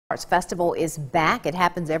Arts Festival is back. It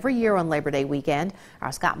happens every year on Labor Day weekend.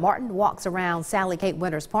 Our Scott Martin walks around Sally Kate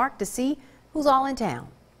Winters Park to see who's all in town.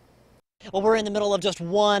 Well, we're in the middle of just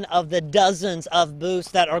one of the dozens of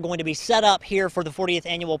booths that are going to be set up here for the 40th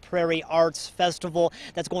annual Prairie Arts Festival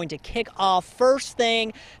that's going to kick off first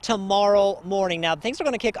thing tomorrow morning. Now, things are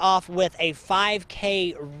going to kick off with a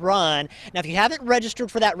 5K run. Now, if you haven't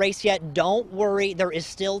registered for that race yet, don't worry. There is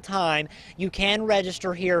still time. You can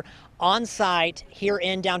register here on site here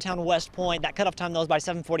in downtown West Point. That cutoff time, though, is by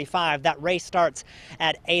 7:45. That race starts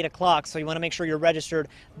at 8 o'clock, so you want to make sure you're registered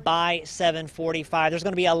by 7:45. There's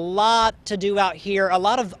going to be a lot to do out here, a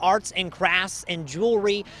lot of arts and crafts and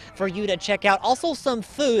jewelry for you to check out. Also some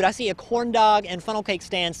food. I see a corn dog and funnel cake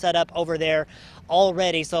stand set up over there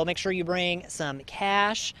already, so make sure you bring some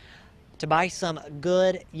cash to buy some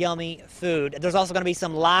good, yummy food. There's also going to be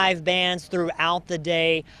some live bands throughout the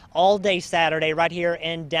day, all day Saturday, right here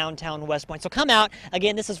in downtown West Point. So come out.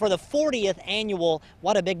 Again, this is for the 40th annual.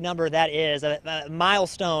 What a big number that is, a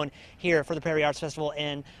milestone here for the Prairie Arts Festival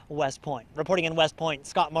in West Point. Reporting in West Point,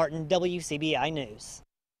 Scott Martin, WCBI News.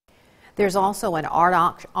 There's also an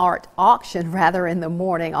art auction in the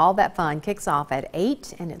morning. All that fun kicks off at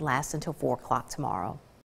 8 and it lasts until 4 o'clock tomorrow.